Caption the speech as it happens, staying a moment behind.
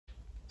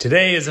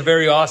Today is a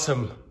very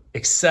awesome,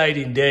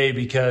 exciting day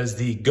because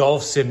the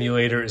golf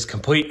simulator is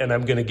complete and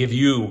I'm going to give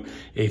you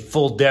a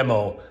full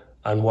demo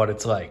on what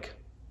it's like.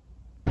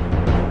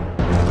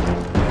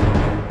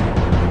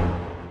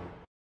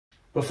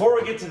 Before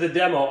we get to the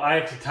demo, I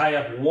have to tie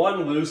up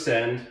one loose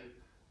end,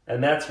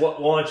 and that's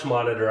what launch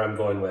monitor I'm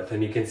going with.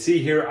 And you can see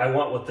here I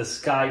went with the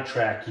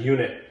SkyTrack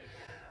unit.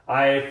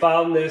 I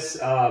found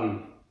this,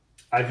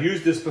 I've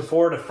used this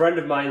before at a friend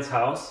of mine's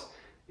house,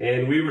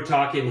 and we were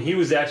talking, he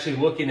was actually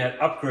looking at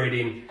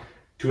upgrading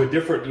to a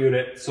different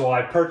unit, so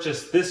I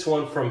purchased this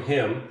one from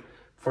him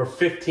for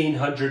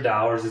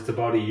 $1,500. It's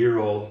about a year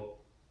old,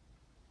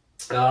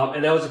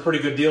 and that was a pretty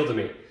good deal to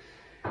me.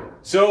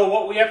 So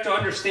what we have to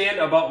understand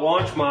about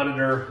launch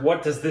monitor,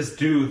 what does this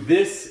do?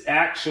 This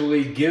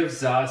actually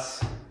gives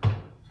us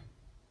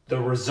the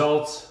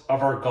results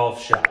of our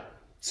golf shot.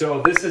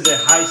 So this is a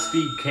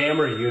high-speed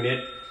camera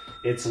unit.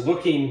 It's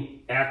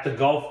looking at the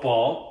golf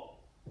ball,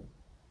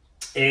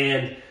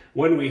 and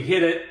when we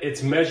hit it,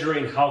 it's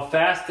measuring how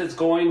fast it's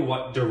going,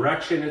 what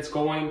direction it's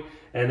going,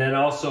 and then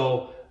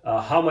also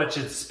how much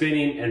it's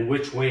spinning and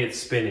which way it's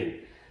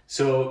spinning.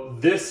 So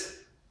this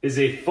is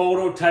a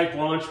photo type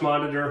launch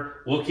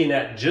monitor looking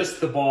at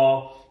just the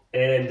ball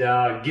and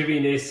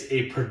giving us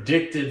a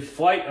predicted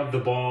flight of the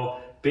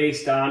ball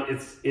based on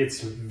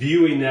it's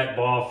viewing that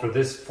ball for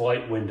this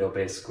flight window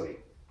basically.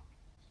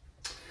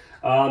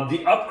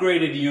 The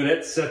upgraded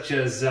units such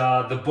as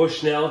the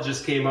Bushnell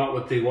just came out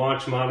with the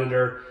launch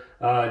monitor.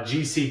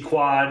 GC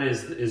Quad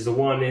is the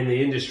one in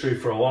the industry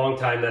for a long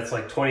time. That's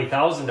like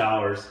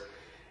 $20,000.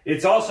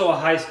 It's also a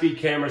high-speed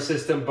camera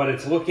system, but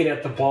it's looking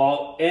at the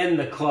ball and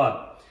the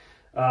club.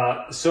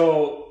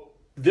 So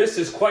this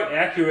is quite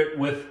accurate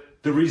with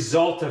the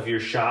result of your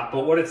shot,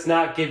 but what it's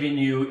not giving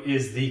you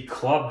is the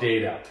club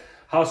data.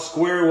 How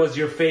square was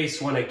your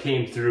face when it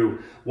came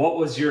through? What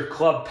was your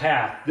club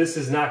path? This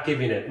is not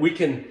giving it. We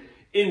can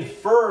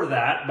infer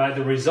that by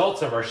the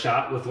results of our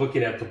shot with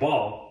looking at the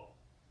ball,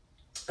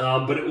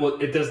 but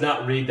it does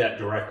not read that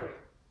directly.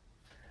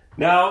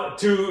 Now,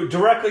 to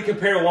directly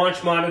compare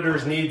launch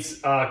monitors needs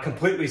a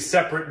completely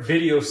separate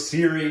video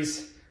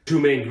series, two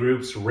main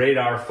groups,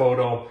 radar,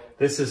 photo.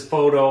 This is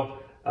photo.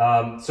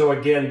 So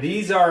again,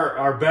 these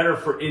are better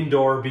for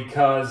indoor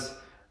because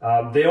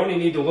they only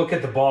need to look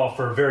at the ball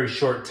for a very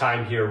short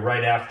time here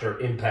right after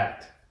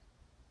impact.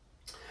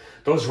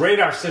 Those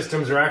radar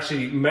systems are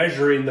actually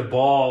measuring the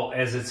ball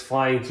as it's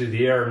flying through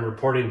the air and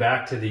reporting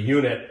back to the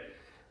unit.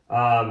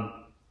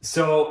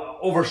 So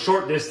over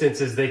short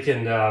distances, they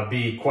can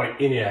be quite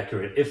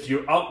inaccurate. If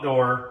you're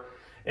outdoor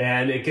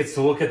and it gets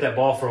to look at that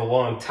ball for a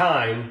long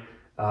time,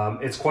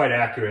 it's quite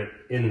accurate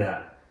in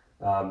that.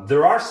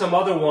 There are some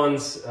other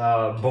ones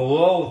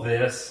below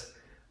this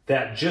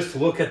that just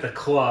look at the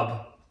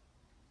club,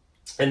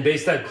 and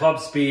based on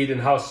club speed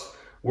and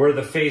where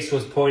the face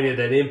was pointed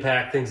at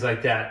impact, things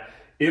like that,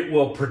 it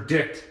will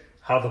predict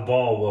how the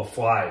ball will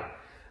fly.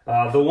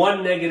 The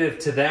one negative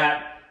to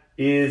that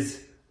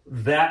is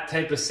that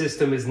type of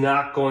system is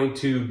not going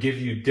to give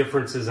you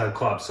differences on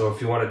clubs. So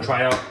if you want to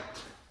try out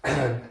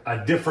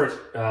a different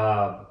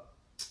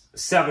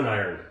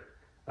 7-iron,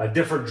 a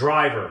different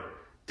driver,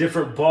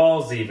 different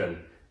balls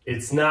even,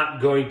 it's not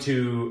going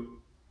to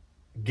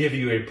give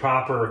you a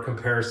proper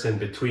comparison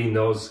between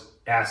those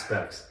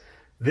aspects.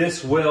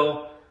 This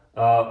will,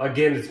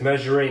 again, it's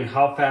measuring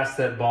how fast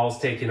that ball's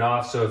taking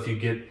off. So if you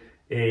get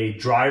a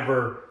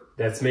driver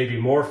that's maybe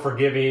more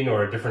forgiving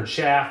or a different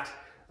shaft,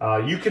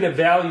 you can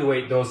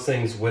evaluate those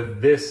things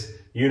with this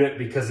unit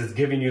because it's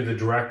giving you the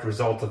direct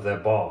result of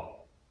that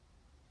ball.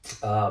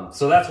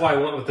 So that's why I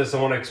went with this. I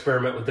want to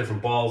experiment with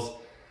different balls,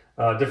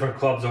 different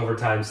clubs over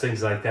time,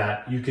 things like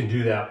that. You can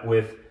do that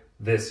with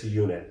this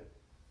unit.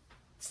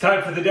 It's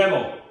time for the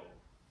demo.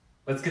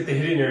 Let's get the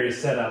hitting area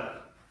set up.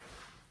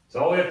 So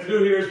all we have to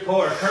do here is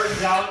pull our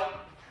curtains out.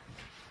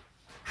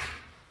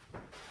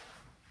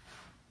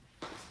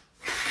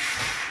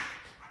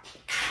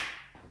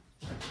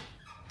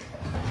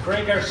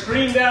 Crank our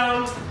screen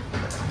down.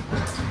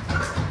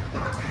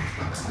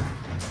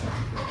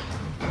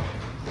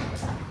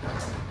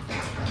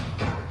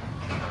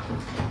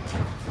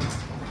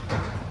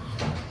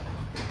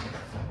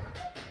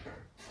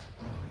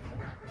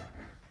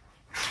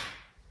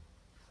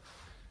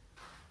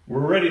 We're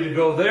ready to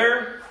go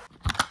there.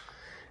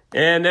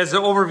 And as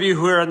an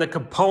overview here on the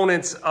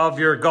components of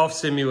your golf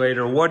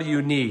simulator, what do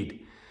you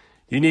need?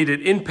 You need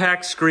an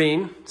impact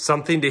screen,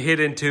 something to hit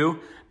into.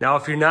 Now,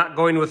 if you're not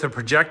going with a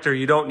projector,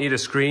 you don't need a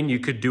screen. You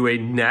could do a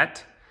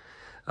net.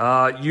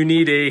 You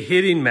need a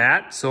hitting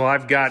mat. So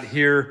I've got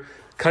here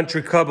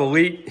Country Club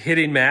Elite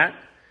hitting mat.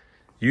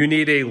 You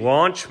need a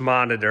launch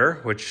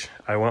monitor, which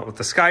I went with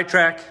the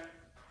SkyTrack.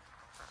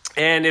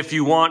 And if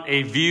you want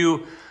a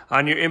view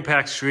on your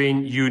impact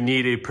screen, you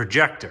need a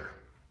projector.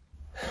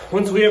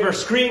 Once we have our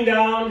screen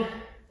down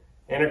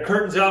and our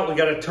curtains out, we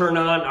got to turn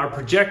on our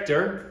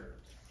projector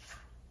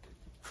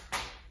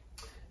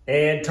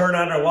and turn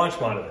on our launch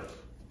monitor.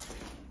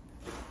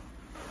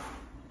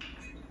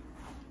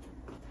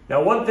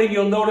 Now, one thing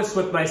you'll notice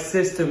with my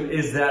system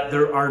is that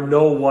there are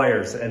no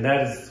wires, and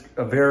that is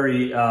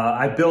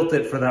I built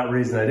it for that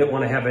reason. I didn't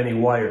want to have any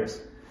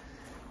wires.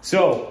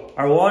 So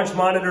our launch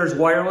monitor is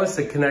wireless.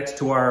 It connects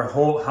to our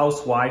whole house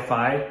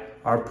Wi-Fi.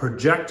 Our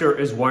projector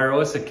is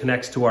wireless. It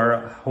connects to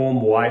our home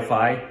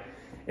Wi-Fi.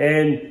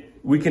 And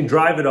we can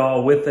drive it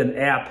all with an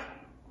app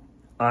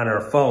on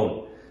our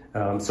phone.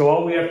 So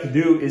all we have to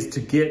do is to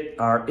get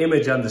our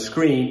image on the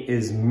screen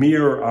is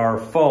mirror our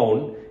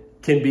phone.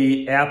 Can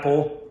be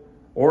Apple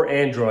or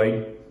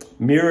Android.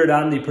 Mirror it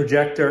on the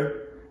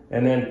projector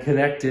and then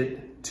connect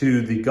it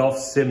to the golf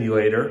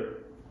simulator.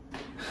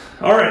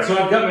 All right, so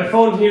I've got my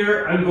phone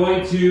here. I'm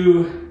going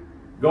to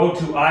go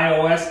to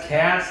iOS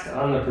Cast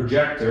on the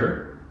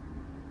projector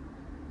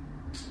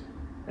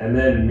and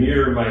then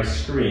mirror my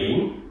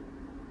screen.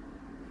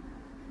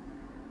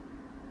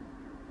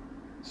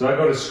 So I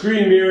go to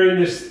screen mirroring.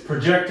 This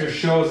projector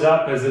shows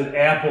up as an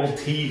Apple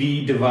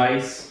TV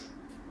device.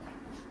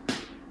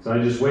 So I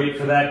just wait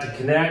for that to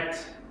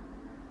connect.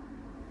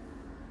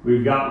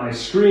 We've got my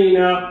screen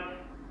up.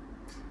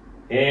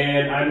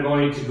 And I'm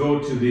going to go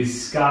to the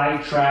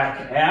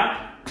SkyTrack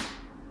app.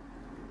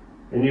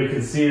 And you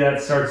can see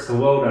that starts to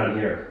load on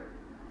here.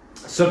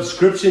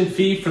 Subscription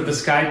fee for the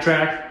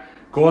SkyTrack.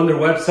 Go on their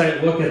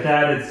website, look at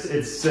that.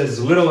 It's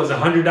as little as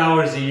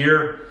 $100 a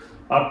year,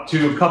 up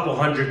to a couple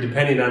hundred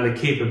depending on the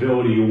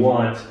capability you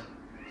want.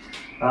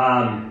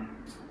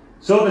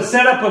 So the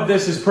setup of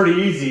this is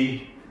pretty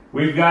easy.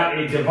 We've got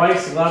a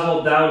device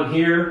level down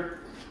here.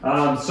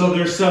 So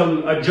there's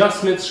some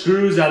adjustment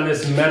screws on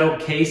this metal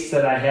case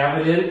that I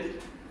have it in.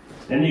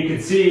 And you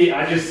can see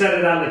I just set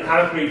it on the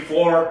concrete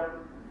floor.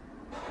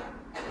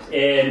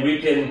 And we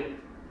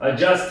can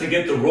adjust to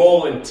get the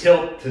roll and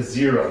tilt to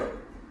 0.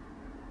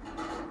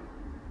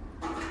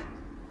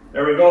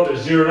 There we go, they're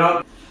zeroed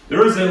out.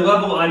 There is a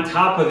level on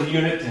top of the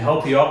unit to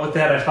help you out with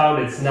that. I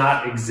found it's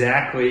not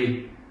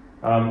exactly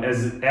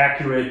as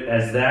accurate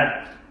as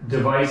that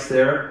device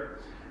there.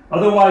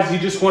 Otherwise, you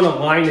just want to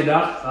line it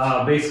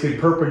up basically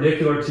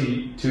perpendicular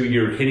to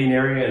your hitting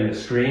area in the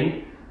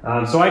screen.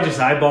 So I just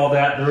eyeball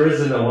that. There is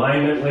an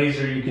alignment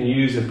laser you can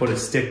use and put a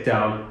stick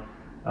down.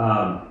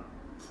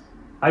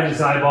 I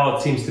just eyeball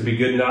it, seems to be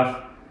good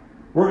enough.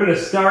 We're going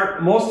to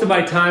start, most of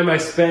my time I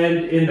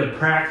spend in the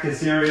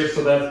practice area,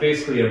 so that's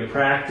basically a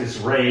practice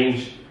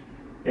range.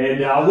 And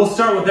we'll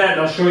start with that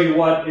and I'll show you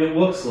what it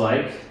looks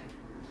like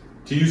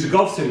to use a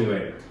golf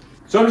simulator.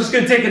 So I'm just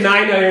going to take a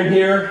 9-iron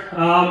here.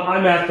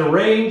 I'm at the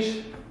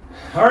range.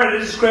 All right, I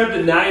just grabbed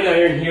a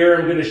 9-iron here.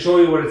 I'm going to show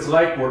you what it's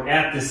like. We're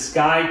at the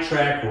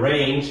SkyTrack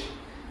range.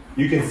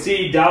 You can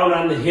see down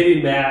on the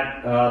hitting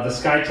mat, the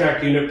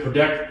SkyTrack unit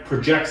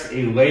projects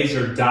a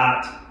laser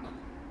dot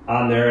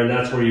on there, and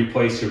that's where you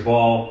place your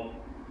ball.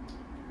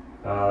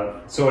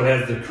 So it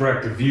has the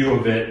correct view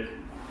of it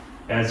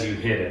as you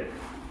hit it.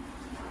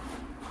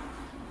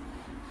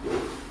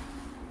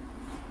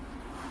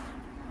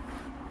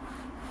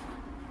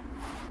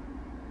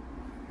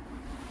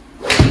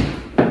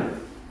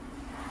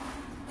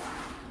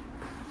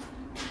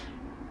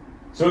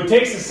 So it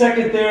takes a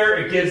second there,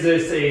 it gives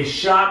us a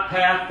shot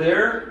path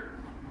there.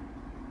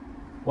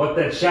 What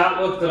that shot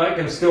looked like,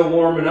 I'm still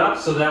warming up,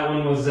 so that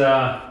one was,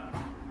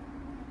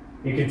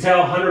 you can tell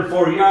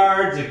 104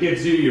 yards, it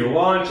gives you your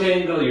launch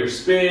angle, your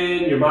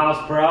spin, your miles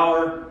per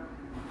hour.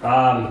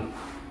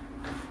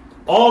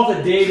 All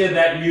the data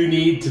that you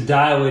need to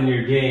dial in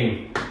your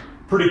game.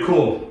 Pretty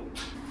cool.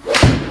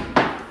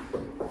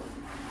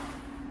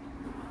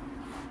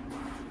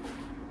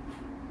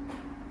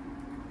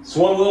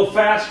 Swung a little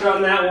faster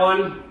on that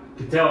one.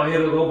 You can tell I hit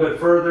it a little bit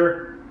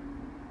further.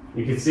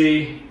 You can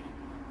see,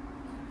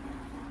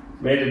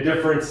 made a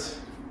difference.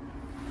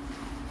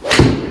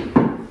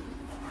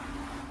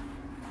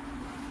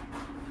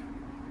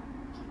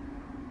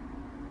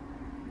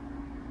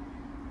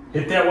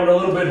 Hit that one a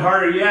little bit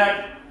harder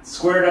yet.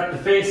 Squared up the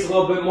face a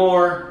little bit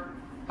more.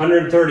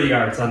 130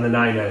 yards on the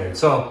 9-iron.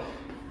 So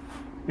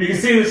you can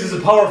see this is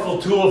a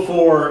powerful tool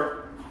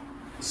for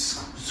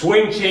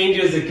swing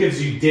changes. It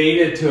gives you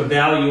data to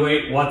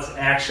evaluate what's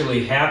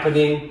actually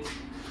happening.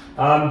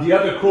 The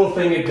other cool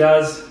thing it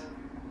does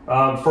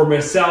for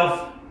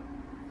myself,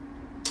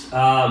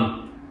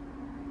 I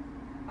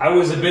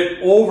was a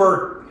bit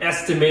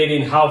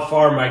overestimating how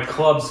far my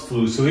clubs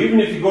flew. So even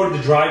if you go to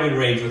the driving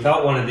range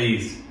without one of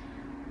these,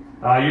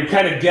 you're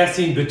kind of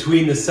guessing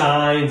between the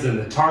signs and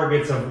the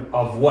targets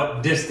of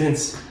what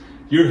distance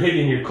you're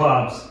hitting your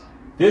clubs.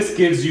 This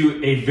gives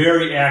you a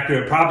very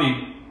accurate,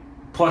 probably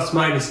plus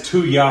minus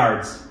 2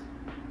 yards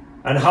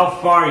on how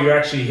far you're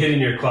actually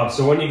hitting your club.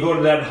 So when you go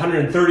to that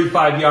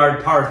 135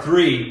 yard par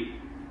 3,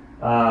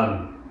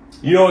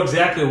 you know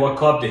exactly what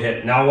club to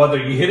hit. Now whether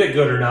you hit it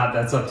good or not,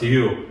 that's up to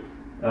you.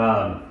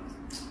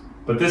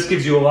 But this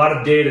gives you a lot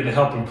of data to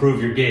help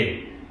improve your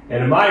game.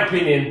 And in my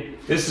opinion,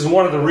 this is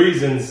one of the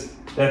reasons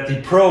that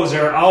the pros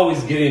are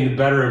always getting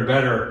better and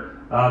better.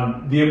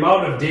 The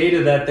amount of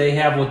data that they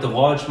have with the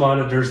launch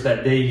monitors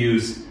that they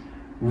use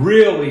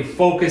really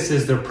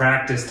focuses their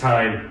practice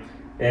time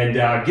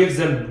and gives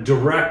them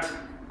direct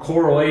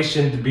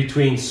correlation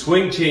between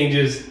swing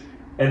changes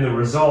and the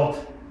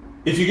result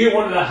If you get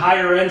one of the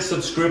higher end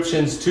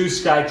subscriptions to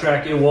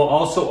SkyTrak, it will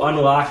also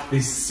unlock the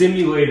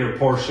simulator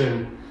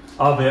portion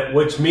of it,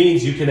 which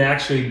means you can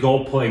actually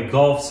go play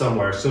golf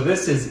somewhere. So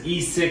this is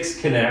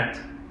E6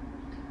 Connect.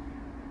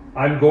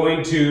 I'm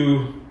going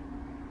to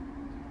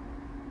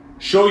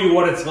show you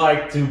what it's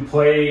like to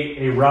play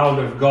a round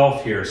of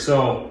golf here.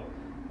 So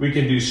we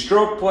can do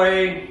stroke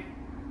play.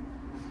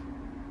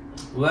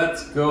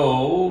 Let's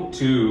go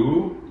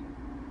to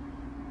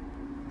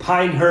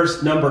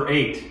Pinehurst number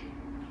 8.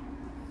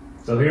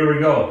 So here we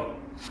go.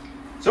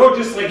 So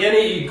just like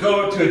you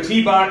go to a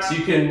tee box,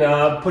 you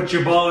can put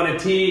your ball in a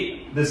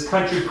tee. This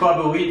Country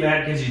Club Elite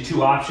mat gives you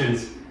two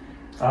options.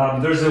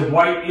 There's a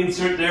white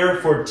insert there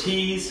for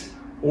tees,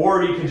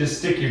 or you can just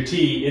stick your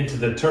tee into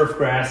the turf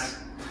grass.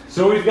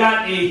 So we've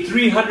got a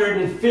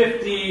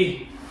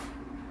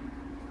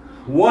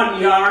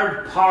 351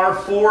 yard par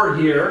 4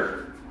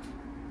 here.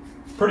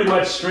 Pretty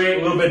much straight,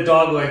 a little bit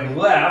dogleg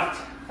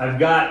left. I've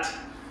got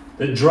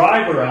the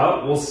driver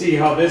out. We'll see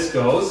how this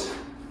goes.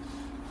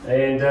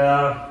 And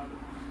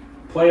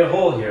play a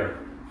hole here.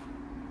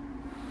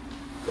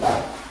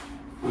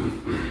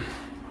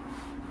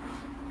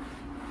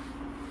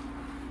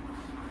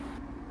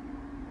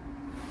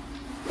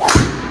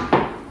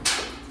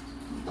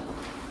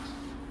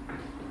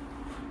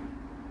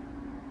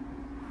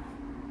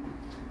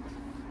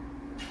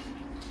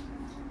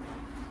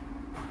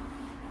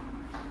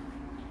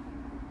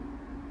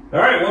 All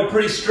right, went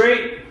pretty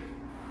straight.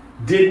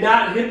 Did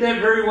not hit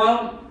that very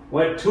well.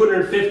 Went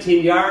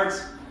 215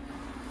 yards.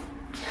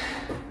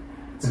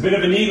 It's a bit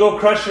of an ego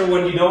crusher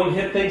when you don't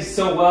hit things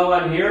so well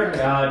on here.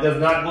 It does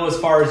not go as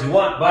far as you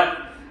want,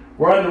 but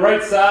we're on the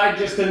right side,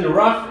 just in the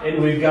rough,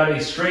 and we've got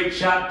a straight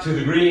shot to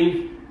the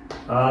green.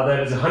 That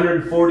is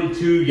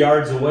 142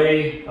 yards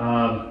away,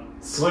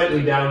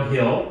 slightly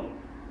downhill.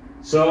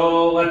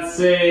 So let's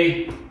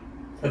say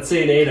an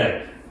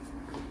 8-iron.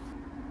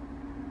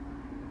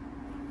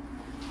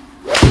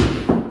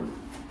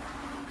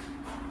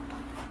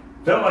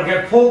 Felt like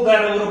I pulled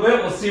that a little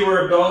bit. We'll see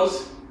where it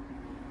goes.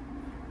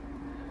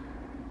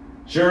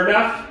 Sure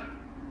enough,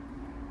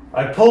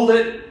 I pulled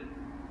it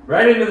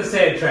right into the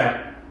sand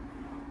trap.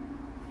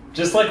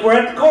 Just like we're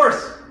at the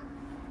course.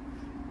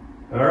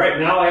 All right,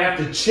 now I have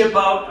to chip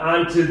out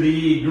onto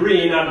the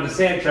green, out of the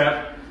sand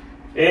trap.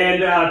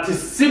 And to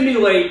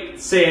simulate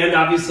sand,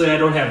 obviously I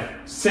don't have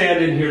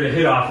sand in here to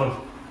hit off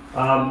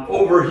of.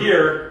 Over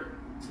here,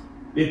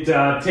 it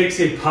takes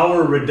a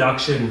power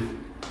reduction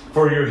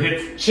for your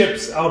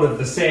chips out of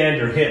the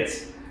sand or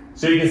hits.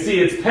 So you can see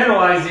it's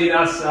penalizing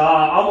us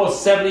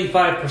almost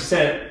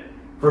 75%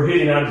 for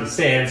hitting out of the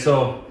sand.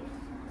 So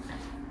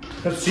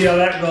let's see how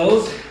that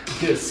goes.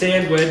 Get a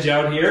sand wedge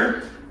out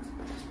here.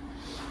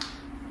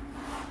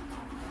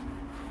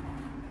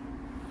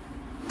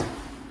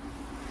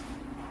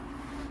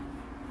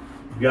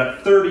 We've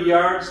got 30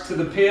 yards to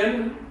the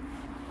pin.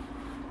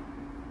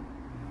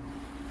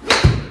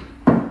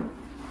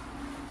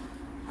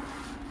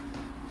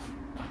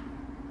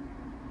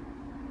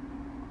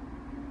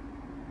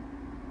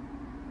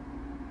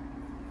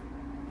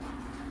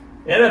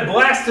 And I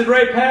blasted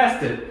right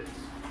past it.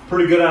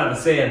 Pretty good on the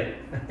sand.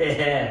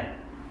 Yeah.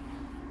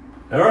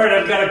 All right,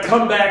 I've got a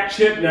comeback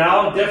chip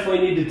now.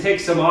 Definitely need to take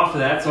some off of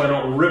that so I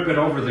don't rip it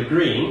over the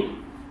green.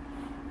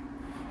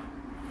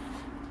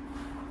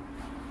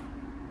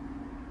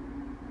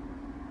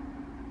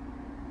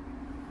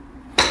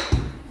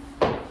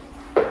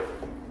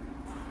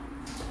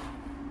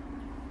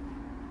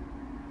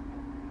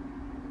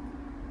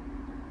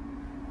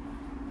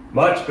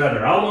 Much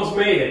better. Almost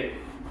made it.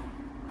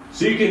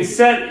 So you can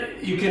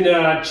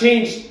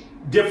change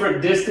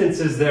different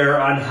distances there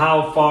on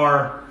how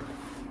far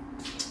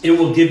it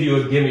will give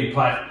you a gimme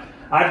putt.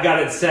 I've got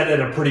it set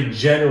at a pretty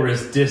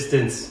generous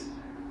distance.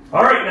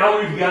 All right, now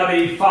we've got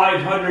a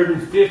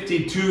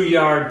 552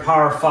 yard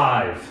par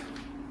 5.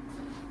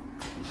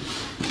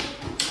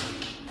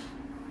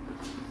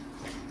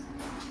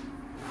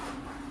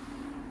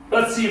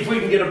 Let's see if we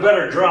can get a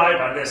better drive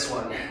on this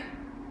one.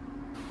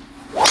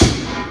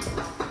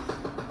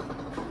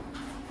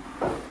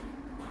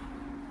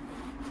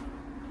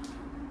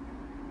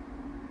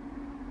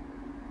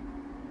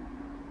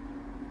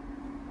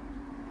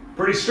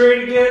 Pretty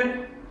straight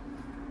again,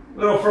 a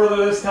little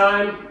further this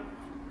time.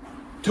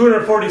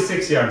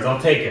 246 yards,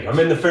 I'll take it. I'm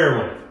in the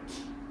fairway.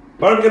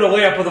 But I'm going to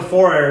lay up with a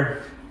 4-iron,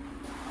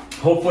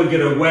 hopefully get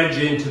a wedge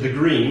into the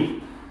green.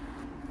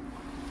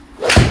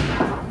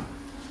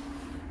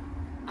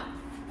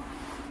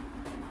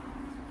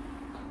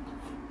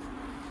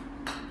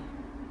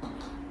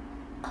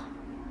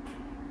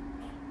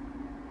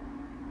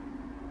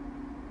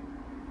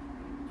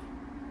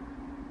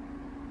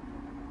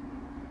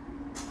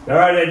 All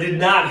right, I did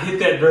not hit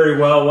that very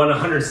well, went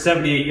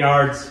 178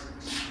 yards.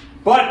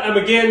 But I'm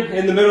again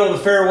in the middle of the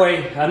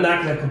fairway. I'm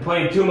not going to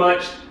complain too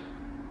much.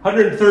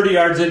 130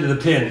 yards into the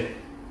pin.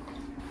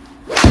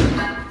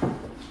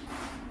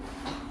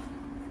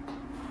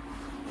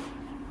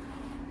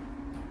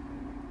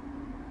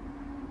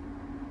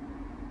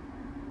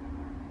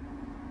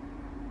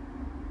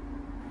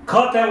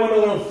 Caught that one a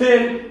little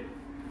thin.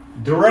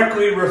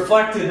 directly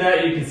reflected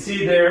that. You can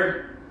see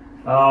there,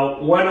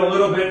 went a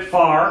little bit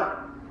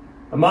far.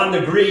 I'm on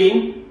the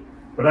green,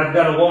 but I've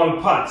got a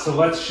long putt. So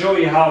let's show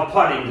you how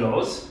putting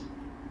goes.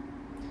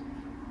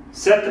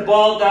 Set the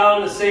ball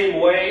down the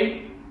same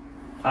way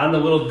on the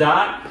little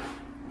dot.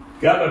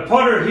 Got my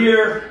putter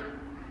here.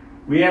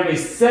 We have a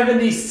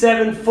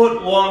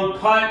 77-foot long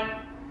putt.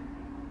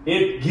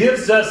 It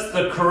gives us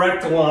the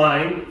correct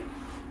line.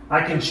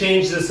 I can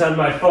change this on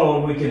my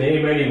phone. We can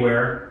aim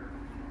anywhere.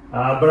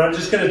 But I'm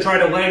just going to try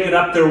to leg it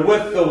up there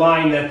with the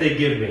line that they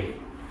give me.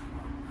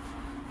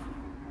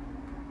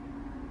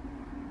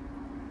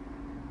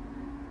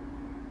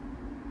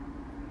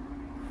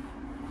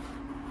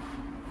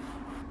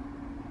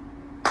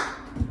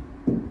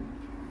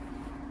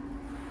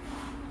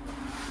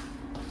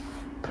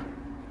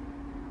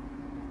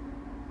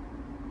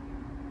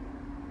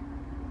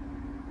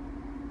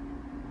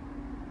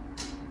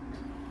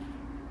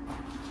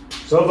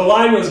 So the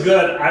line was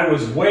good. I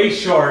was way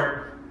short.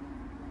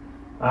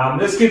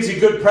 This gives you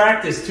good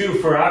practice too,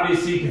 for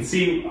obviously you can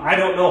see I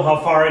don't know how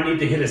far I need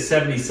to hit a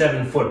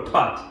 77-foot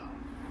putt.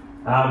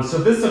 So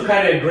this will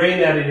kind of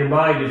ingrain that in your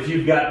mind if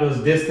you've got those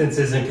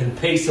distances and can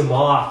pace them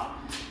off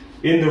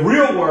in the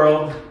real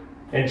world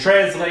and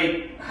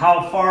translate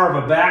how far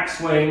of a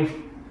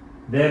backswing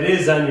that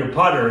is on your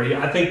putter.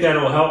 I think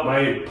that'll help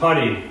my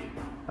putting.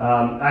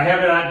 I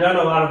haven't done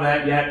a lot of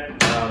that yet.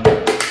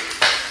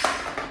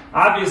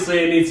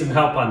 Obviously, I need some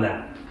help on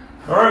that.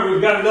 All right, we've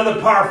got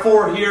another par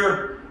 4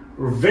 here.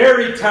 We're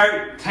very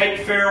tight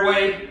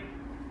fairway.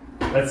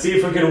 Let's see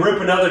if we can rip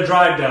another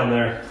drive down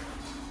there.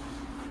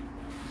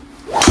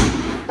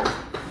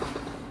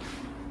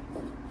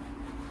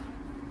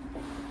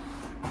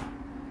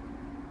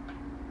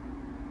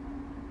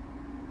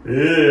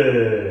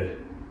 Ugh.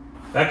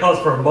 That calls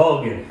for a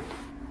mulligan.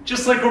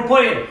 Just like we're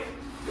playing.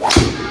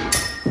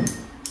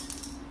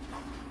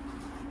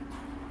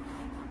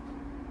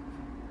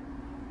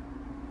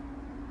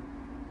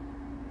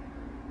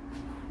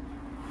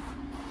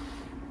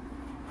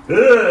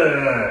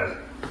 Ugh.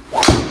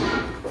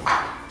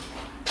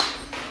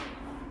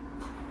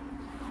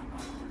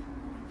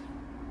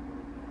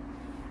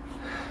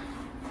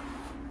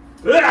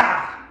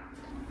 Ah!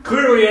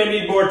 Clearly I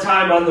need more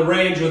time on the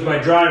range with my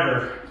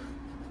driver.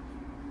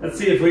 Let's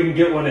see if we can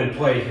get one in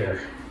play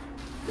here.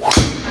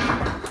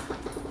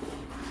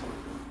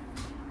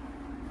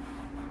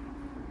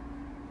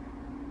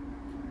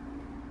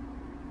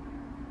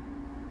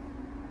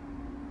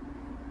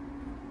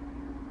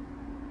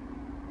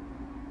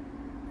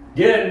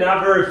 Again,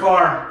 not very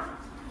far,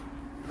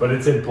 but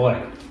it's in play.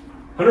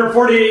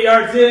 148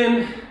 yards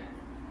in,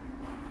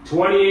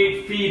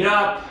 28 feet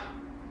up.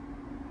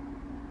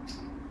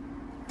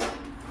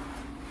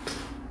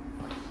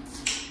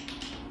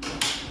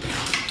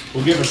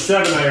 We'll give a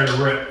 7-iron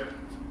a rip.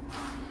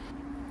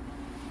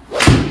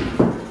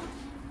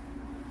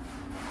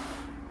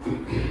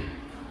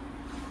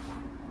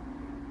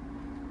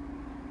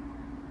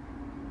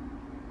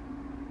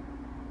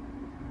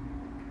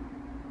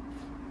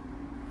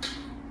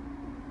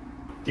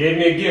 Gave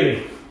me a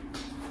gimme.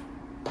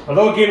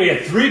 Although it gave me a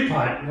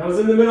 3-putt, I was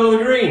in the middle of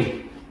the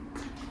green.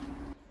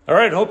 All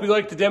right, hope you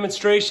liked the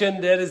demonstration.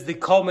 That is the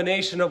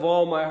culmination of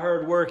all my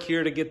hard work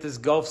here to get this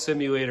golf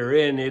simulator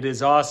in. It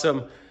is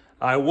awesome.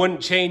 I wouldn't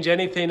change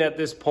anything at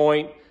this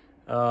point.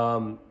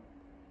 I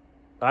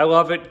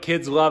love it.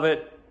 Kids love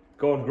it.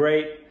 Going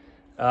great.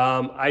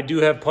 I do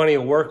have plenty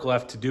of work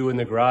left to do in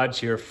the garage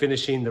here,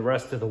 finishing the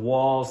rest of the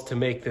walls to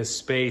make this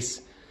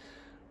space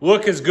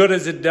look as good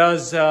as it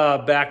does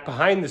back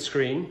behind the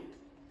screen.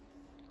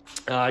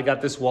 I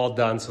got this wall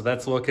done, so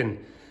that's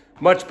looking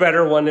much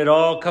better. When it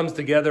all comes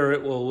together,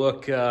 it will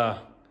look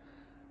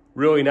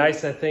really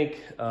nice, I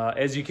think.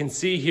 As you can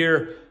see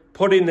here,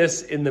 putting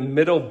this in the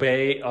middle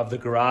bay of the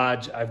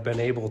garage, I've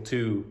been able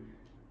to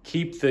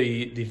keep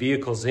the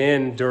vehicles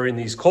in during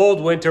these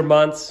cold winter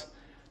months,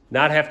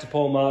 not have to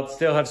pull them out,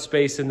 still have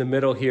space in the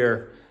middle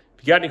here.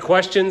 If you got any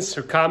questions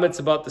or comments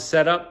about the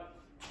setup,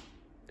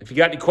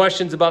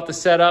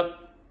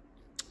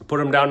 put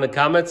them down in the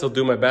comments. I'll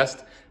do my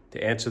best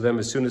to answer them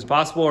as soon as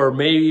possible, or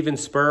maybe even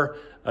spur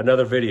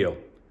another video.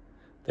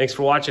 Thanks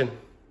for watching.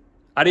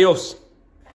 Adios.